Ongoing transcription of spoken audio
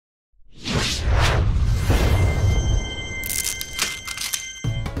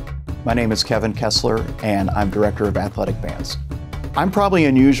My name is Kevin Kessler, and I'm Director of Athletic Bands. I'm probably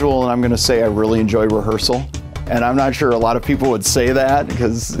unusual, and I'm going to say I really enjoy rehearsal. And I'm not sure a lot of people would say that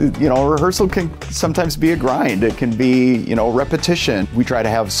because, rehearsal can sometimes be a grind. It can be, repetition. We try to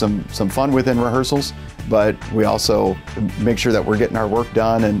have some fun within rehearsals, but we also make sure that we're getting our work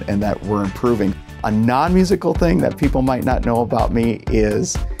done and that we're improving. A non-musical thing that people might not know about me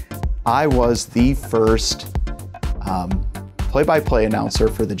is I was the first play-by-play announcer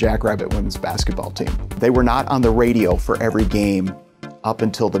for the Jackrabbit women's basketball team. They were not on the radio for every game up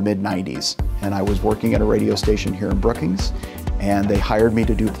until the mid-90s. And I was working at a radio station here in Brookings, and they hired me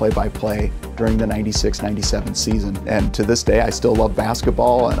to do play-by-play during the 96-97 season. And to this day, I still love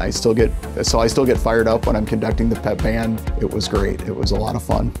basketball, and I still get fired up when I'm conducting the pep band. It was great. It was a lot of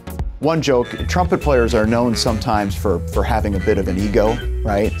fun. One joke, trumpet players are known sometimes for having a bit of an ego,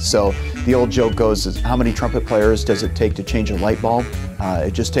 right? So the old joke goes, is how many trumpet players does it take to change a light bulb?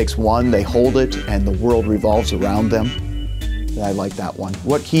 It just takes one, they hold it, and the world revolves around them. I like that one.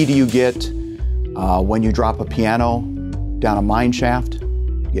 What key do you get when you drop a piano down a mine shaft?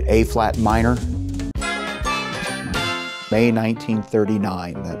 You get A flat minor. May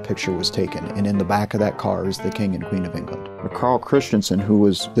 1939, that picture was taken, and in the back of that car is the King and Queen of England. Carl Christensen, who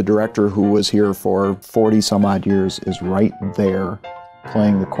was the director who was here for 40 some odd years, is right there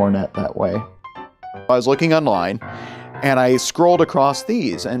playing the cornet that way. I was looking online and I scrolled across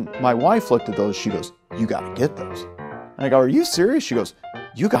these, and my wife looked at those. She goes, "You gotta get those." And I go, "Are you serious?" She goes,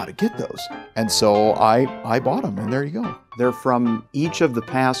 "You gotta get those." And so I bought them, and there you go. They're from each of the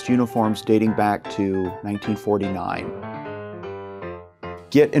past uniforms dating back to 1949.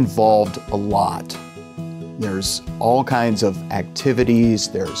 Get involved a lot. There's all kinds of activities,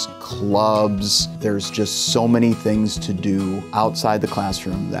 there's clubs, there's just so many things to do outside the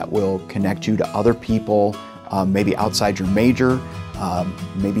classroom that will connect you to other people, maybe outside your major,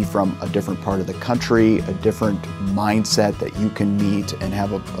 maybe from a different part of the country, a different mindset that you can meet and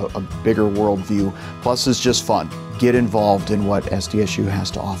have a bigger worldview. Plus, it's just fun. Get involved in what SDSU has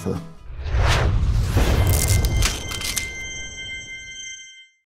to offer.